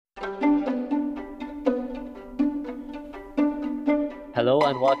Hello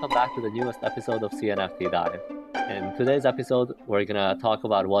and welcome back to the newest episode of CNFT Dive. In today's episode, we're gonna talk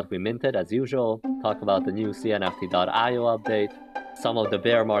about what we minted as usual, talk about the new CNFT.io update, some of the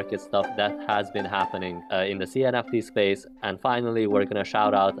bear market stuff that has been happening in the CNFT space, and finally, we're gonna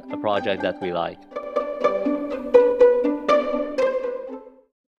shout out a project that we like.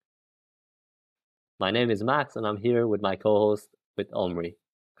 My name is Max, and I'm here with my co-host, with Omri.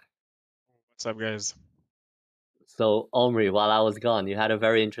 What's up, guys? So, Omri, while I was gone, you had a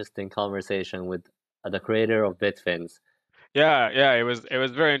very interesting conversation with the creator of Bitfins. Yeah, it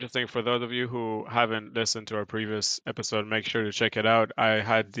was very interesting. For those of you who haven't listened to our previous episode, make sure to check it out. I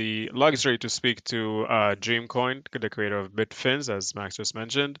had the luxury to speak to Dreamcoin, the creator of Bitfins, as Max just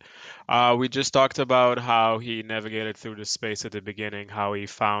mentioned. We just talked about how he navigated through the space at the beginning, how he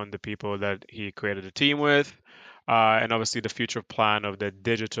found the people that he created a team with, and obviously the future plan of the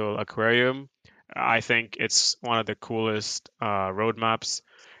digital aquarium. I think it's one of the coolest roadmaps.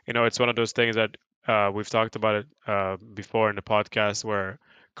 It's one of those things that we've talked about it before in the podcast where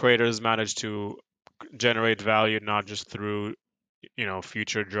creators manage to generate value not just through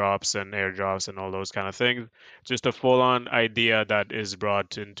future drops and airdrops and all those kind of things, just a full-on idea that is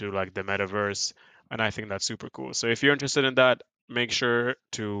brought into like the metaverse, and I think that's super cool. So if you're interested in that, make sure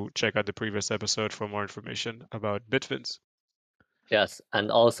to check out the previous episode for more information about Bitfins. Yes,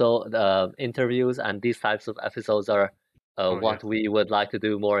 and also the interviews and these types of episodes are Oh yeah. what we would like to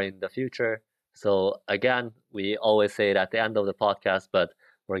do more in the future. So again, we always say it at the end of the podcast, but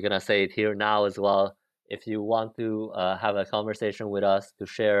we're gonna say it here now as well. If you want to have a conversation with us to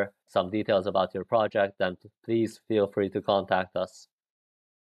share some details about your project, then please feel free to contact us.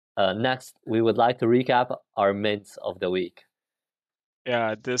 Next, we would like to recap our mints of the week.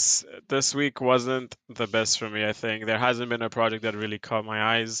 Yeah, this week wasn't the best for me, I think. There hasn't been a project that really caught my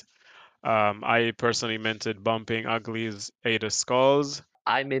eyes. I personally minted Bumping Ugly's Ada Skulls.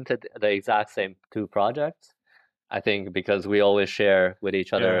 I minted the exact same two projects. I think because we always share with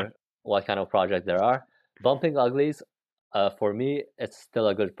each Yeah, other what kind of project there are. Bumping Uglies, for me, it's still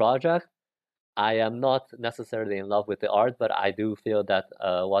a good project. I am not necessarily in love with the art, but I do feel that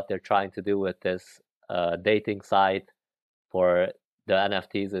what they're trying to do with this dating site for the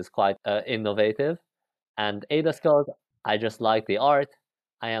NFTs is quite innovative. And Ada Skulls, I just like the art.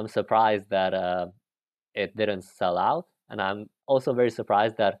 I am surprised that it didn't sell out. And I'm also very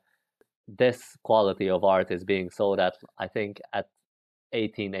surprised that this quality of art is being sold at, I think, at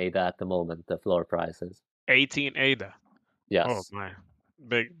 18 ADA at the moment, the floor prices. 18 Ada. Oh Yes. my,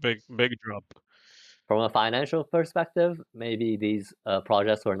 big drop. From a financial perspective, maybe these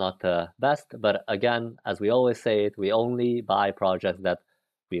projects were not the best, but again, as we always say it, we only buy projects that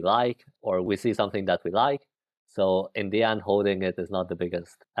we like or we see something that we like. So in the end, holding it is not the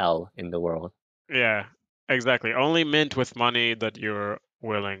biggest L in the world. Yeah, exactly. Only mint with money that you're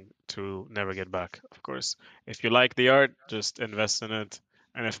willing to never get back, of course. If you like the art, just invest in it.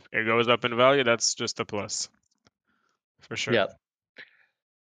 And if it goes up in value, that's just a plus, for sure. Yeah.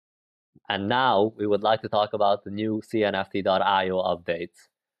 And now we would like to talk about the new CNFT.io updates.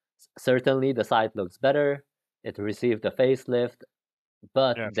 Certainly, the site looks better. It received a facelift,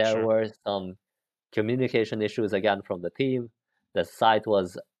 but Yeah, for there sure. were some communication issues again from the team. The site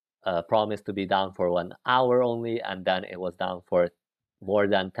was promised to be down for 1 hour only, and then it was down for more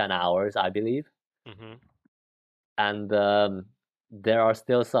than 10 hours, I believe. Hmm. And there are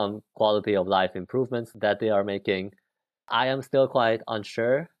still some quality of life improvements that they are making. I am still quite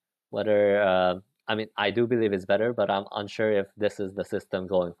unsure whether, I mean, I do believe it's better, but I'm unsure if this is the system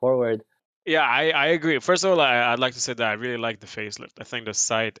going forward. Yeah, I agree. First of all, I'd like to say that I really like the facelift. I think the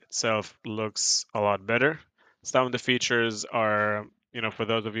site itself looks a lot better. Some of the features are, for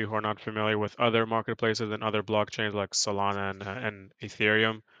those of you who are not familiar with other marketplaces and other blockchains like Solana and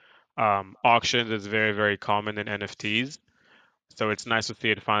Ethereum, auctions is very, very common in NFTs. So it's nice to see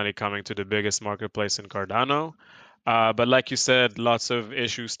it finally coming to the biggest marketplace in Cardano. But like you said, lots of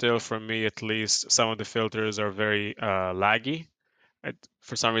issues still for me at least. Some of the filters are very laggy.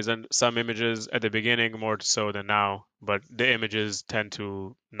 For some reason, some images at the beginning more so than now, but the images tend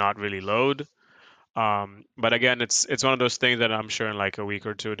to not really load. But again, it's one of those things that I'm sure in like a week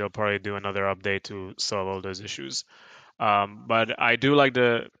or two they'll probably do another update to solve all those issues. But I do like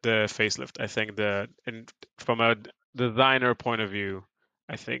the facelift. I think from a designer point of view,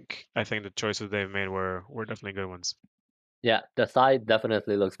 I think the choices they've made were definitely good ones. Yeah, the site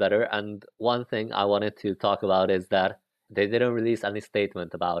definitely looks better. And one thing I wanted to talk about is that they didn't release any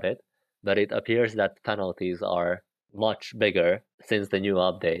statement about it, but it appears that penalties are much bigger since the new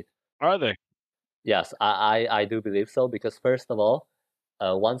update. Are they? Yes, I do believe so because first of all,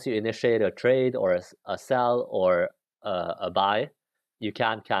 once you initiate a trade or a sell or a buy, you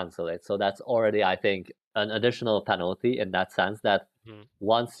can't cancel it. So that's already, I think, an additional penalty in that sense that Mhm.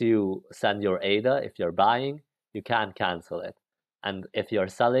 once you send your ADA, if you're buying, you can't cancel it. And if you're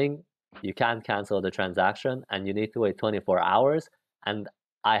selling, you can't cancel the transaction and you need to wait 24 hours. And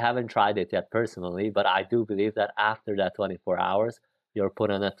I haven't tried it yet personally, but I do believe that after that 24 hours, you're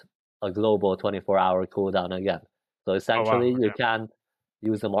put on a global 24-hour cooldown again. So Oh wow, essentially, you okay, can't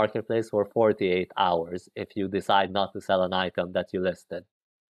use the marketplace for 48 hours if you decide not to sell an item that you listed.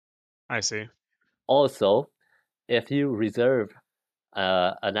 I see. Also, if you reserve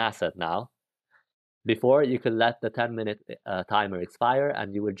an asset now, before you could let the 10-minute timer expire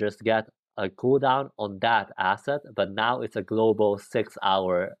and you would just get a cooldown on that asset, but now it's a global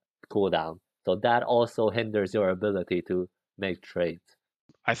 6-hour cooldown. So that also hinders your ability to make trades.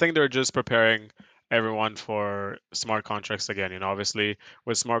 I think they're just preparing everyone for smart contracts again. Obviously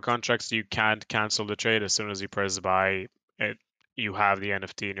with smart contracts, you can't cancel the trade as soon as you press buy. It You have the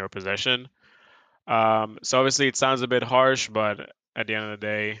NFT in your possession. So obviously it sounds a bit harsh, but at the end of the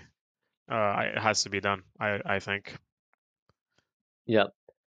day, it has to be done. I think. Yep.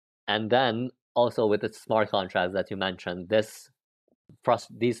 And then also with the smart contracts that you mentioned,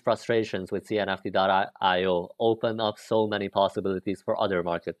 these frustrations with CNFT.io open up so many possibilities for other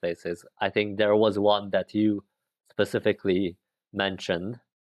marketplaces. I think there was one that you specifically mentioned.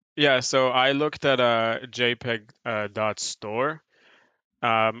 Yeah. So I looked at JPEG dot store.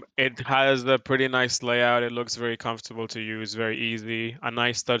 It has a pretty nice layout. It looks very comfortable to use, very easy. A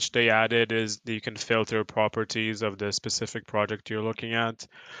nice touch they added is that you can filter properties of the specific project you're looking at.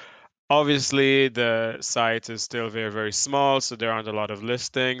 Obviously, the site is still very, very small, so there aren't a lot of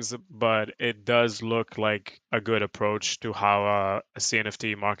listings, but it does look like a good approach to how a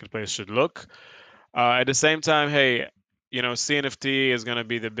CNFT marketplace should look. At the same time, hey, CNFT is going to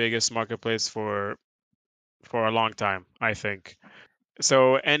be the biggest marketplace for a long time, I think.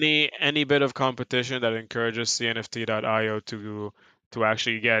 So any bit of competition that encourages CNFT.io to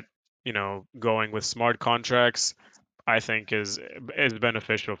actually get, going with smart contracts, I think is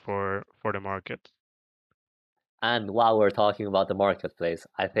beneficial for the market. And while we're talking about the marketplace,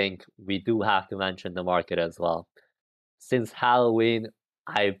 I think we do have to mention the market as well. Since Halloween,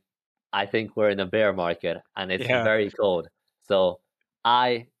 I I think we're in a bear market and it's Yeah. very cold. So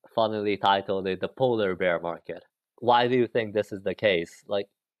I funnily titled it the polar bear market. Why do you think this is the case? Like,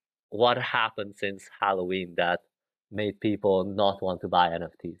 what happened since Halloween that made people not want to buy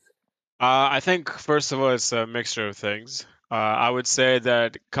NFTs? I think first of all, it's a mixture of things. I would say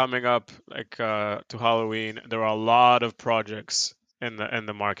that coming up like to Halloween, there are a lot of projects in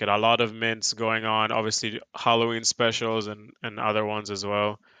the market, a lot of mints going on. Obviously, Halloween specials and other ones as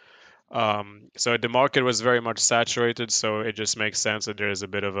well. So the market was very much saturated, so it just makes sense that there is a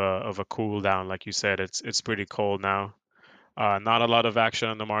bit of a cool down, like you said. It's pretty cold now. Not a lot of action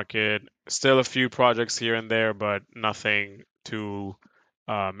on the market. Still a few projects here and there, but nothing too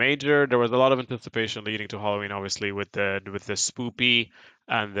major. There was a lot of anticipation leading to Halloween, obviously, with the Spoopy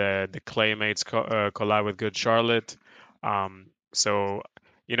and the Claymates collab with Good Charlotte. So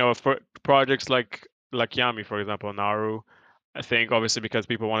for projects like Yami, for example, Naru, I think obviously because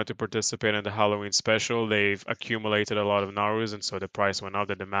people wanted to participate in the Halloween special, they've accumulated a lot of Narus, and so the price went up,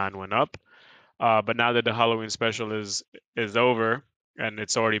 the demand went up. But now that the Halloween special is over and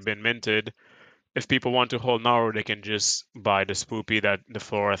it's already been minted, if people want to hold Naru, they can just buy the Spoopy that the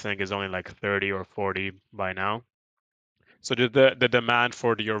floor I think is only like 30 or 40 by now. So the demand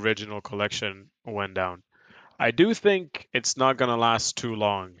for the original collection went down. I do think it's not gonna last too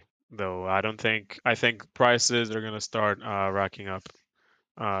long though. I think prices are gonna start racking up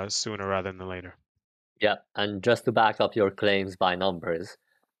sooner rather than later. Yeah, and just to back up your claims by numbers,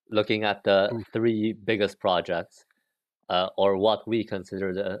 looking at the Oof. three biggest projects, or what we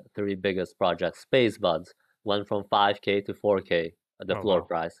consider the three biggest projects, Space Buds went from 5K to 4K, the Oh floor wow.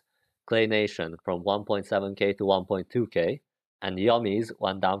 price. Clay Nation from 1.7K to 1.2K, and Yummies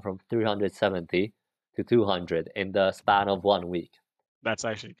went down from 370 to 200 in the span of 1 week. That's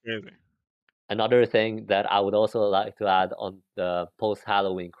actually crazy. Another thing that I would also like to add on the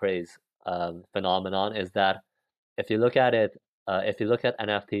post-Halloween craze phenomenon is that if you look at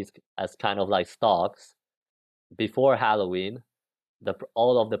NFTs as kind of like stocks, before Halloween,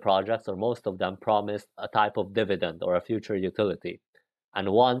 all of the projects or most of them promised a type of dividend or a future utility.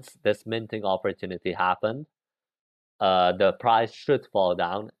 And once this minting opportunity happened, the price should fall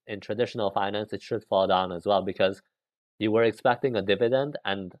down. In traditional finance, it should fall down as well because you were expecting a dividend,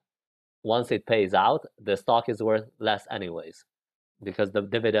 and once it pays out, the stock is worth less anyways because the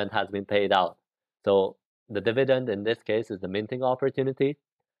dividend has been paid out. So the dividend in this case is the minting opportunity.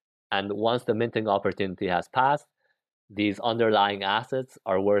 And once the minting opportunity has passed, these underlying assets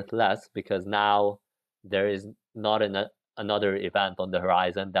are worth less because now there is not another event on the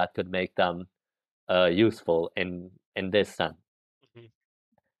horizon that could make them useful in this sense. Mhm.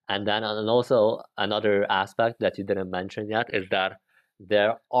 And also another aspect that you didn't mention yet is that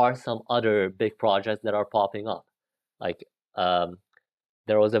there are some other big projects that are popping up. Like um,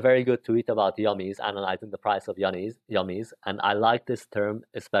 there was a very good tweet about yummies, analyzing the price of yummies, and I like this term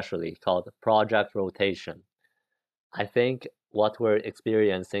especially called project rotation. I think what we're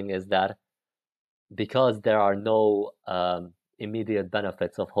experiencing is that because there are no immediate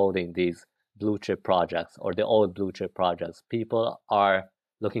benefits of holding these blue chip projects or the old blue chip projects, people are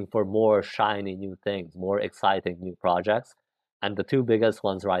looking for more shiny new things, more exciting new projects. And the two biggest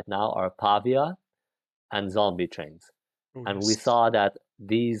ones right now are Pavia and Zombie Chains. Oh, And we yes. saw that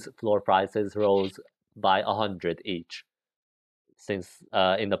these floor prices rose by 100 each since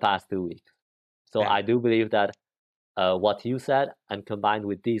in the past 2 weeks. So Yeah. I do believe that what you said and combined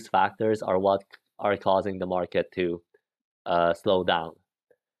with these factors are what are causing the market to slow down.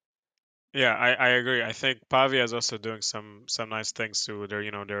 Yeah, I agree. I think Pavia is also doing some nice things too.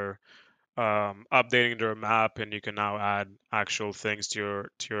 They're updating their map, and you can now add actual things to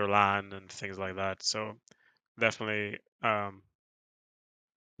your LAN and things like that. So definitely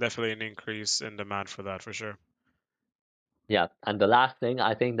definitely an increase in demand for that for sure. Yeah, and the last thing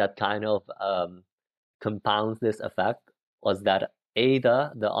I think that kind of compounds this effect was that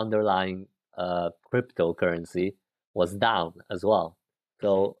ADA, the underlying cryptocurrency, was down as well. Hmm.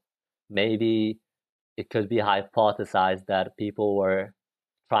 So maybe it could be hypothesized that people were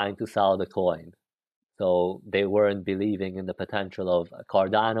trying to sell the coin. So they weren't believing in the potential of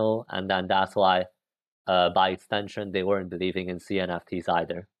Cardano, and then that's why, by extension, they weren't believing in CNFTs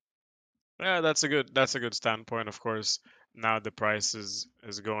either. Yeah, that's a good standpoint. Of course, now the price is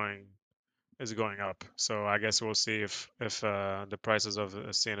going up. So I guess we'll see if the prices of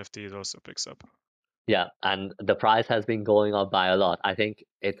the CNFTs also picks up. Yeah, and the price has been going up by a lot. I think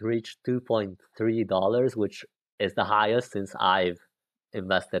it reached $2.3, which is the highest since I've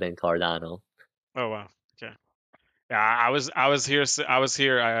invested in Cardano. Oh wow. Okay. Yeah, I was here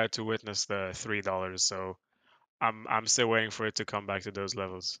to witness the $3. So I'm still waiting for it to come back to those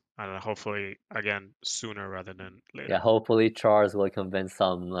levels, and hopefully again sooner rather than Yeah, later. hopefully Charles will convince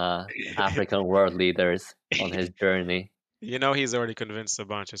some African world leaders on his journey. You know, he's already convinced a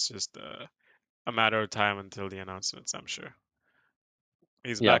bunch. It's just a matter of time until the announcements. I'm sure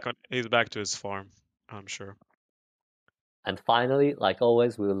Yeah, he's back to his form. I'm sure. and finally, like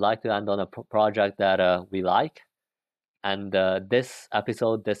always, we would like to end on a project that we like. And this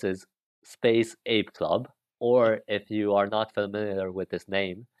episode, this is Space Ape Club, or if you are not familiar with this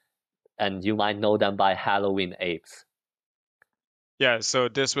name, and you might know them by Halloween Apes. Yeah, so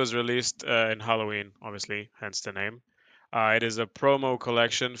this was released in Halloween, obviously, hence the name. It is a promo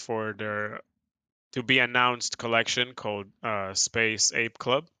collection for their to be announced collection called Space Ape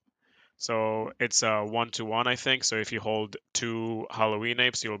Club. So it's a 1-to-1, I think. So if you hold two Halloween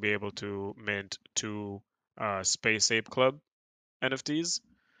apes, you'll be able to mint two Space Ape Club NFTs.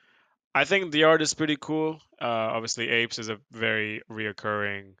 I think the art is pretty cool. Obviously, apes is a very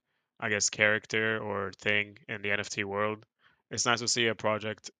reoccurring, I guess, character or thing in the NFT world. It's nice to see a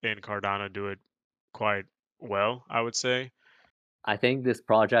project in Cardano do it quite well, I would say. I think this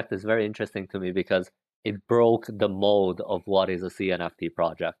project is very interesting to me because it broke the mold of what is a CNFT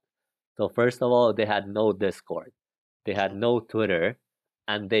project. So first of all, they had no Discord, they had Mhm. no Twitter,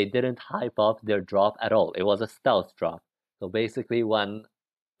 and they didn't hype up their drop at all. It was a stealth drop. So basically, when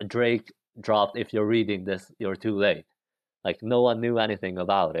Drake dropped, if you're reading this, you're too late. Like no one knew anything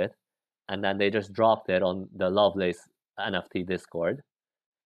about it, and then they just dropped it on the Lovelace NFT Discord.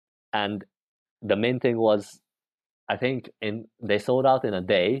 And the main thing was, I think in they sold out in a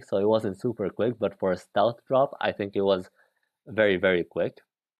day, so it wasn't super quick. But for a stealth drop, I think it was very quick.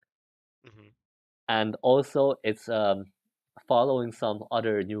 Mhm. And also, it's following some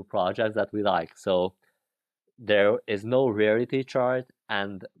other new projects that we like. So there is no rarity chart,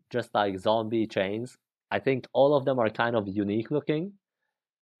 and just like zombie chains, I think all of them are kind of unique looking.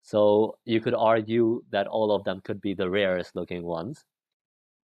 So you could argue that all of them could be the rarest looking ones.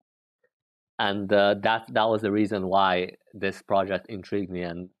 And that was the reason why this project intrigued me,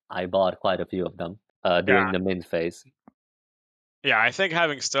 and I bought quite a few of them Yeah, during the mint phase. yeah. I think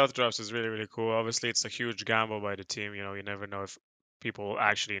having stealth drops is really cool. Obviously, it's a huge gamble by the team. You know, you never know if people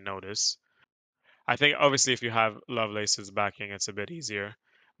actually notice. I think obviously if you have Lovelace's backing, it's a bit easier.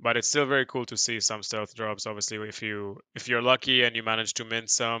 But it's still very cool to see some stealth drops. Obviously, if you're lucky and you manage to mint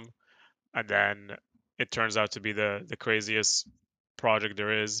some, and then it turns out to be the craziest project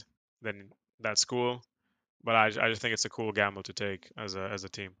there is, then that's cool. But I just think it's a cool gamble to take as a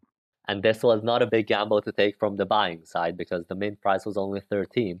team. And this was not a big gamble to take from the buying side because the mint price was only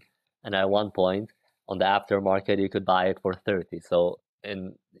 13. And at one point on the aftermarket, you could buy it for 30. So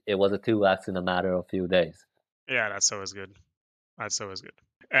it was a 2x in a matter of a few days. Yeah, that's always good. That's always good.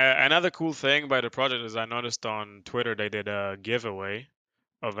 Another cool thing by the project is I noticed on Twitter they did a giveaway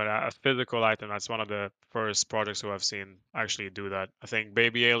of a physical item. That's one of the first projects who I've seen actually do that. I think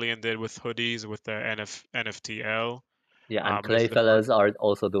Baby Alien did with hoodies with the NFTL. Yeah, and This is the first. Clayfellas are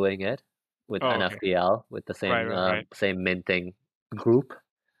also doing it with Oh, okay. NFTL with the Right, right, right, same minting group.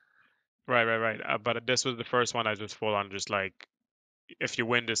 right. But this was the first one I just full on just like if you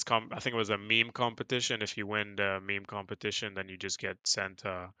win this I think it was a meme competition. If you win the meme competition, then you just get sent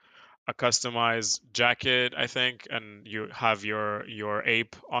a customized jacket, I think, and you have your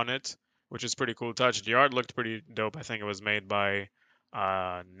ape on it, which is pretty cool touch. The art looked pretty dope. I think it was made by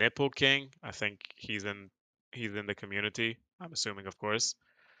Nipple King. I think he's in the community. I'm assuming, of course.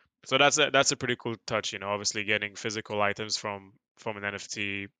 So that's a pretty cool touch. Obviously getting physical items from an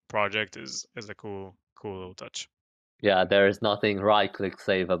NFT project is a cool little touch. Yeah, there is nothing right-click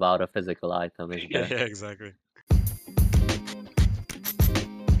save about a physical item, is Yeah, there? yeah, exactly.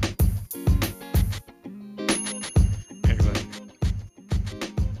 Exactly.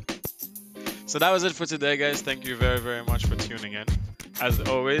 So that was it for today, guys. Thank you very, very much for tuning in. As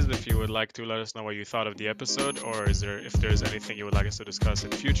always, if you would like to let us know what you thought of the episode, or if there's anything you would like us to discuss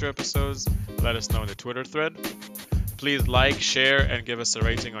in future episodes, let us know in the Twitter thread. Please like, share, and give us a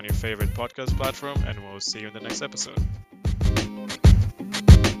rating on your favorite podcast platform, and we'll see you in the next episode.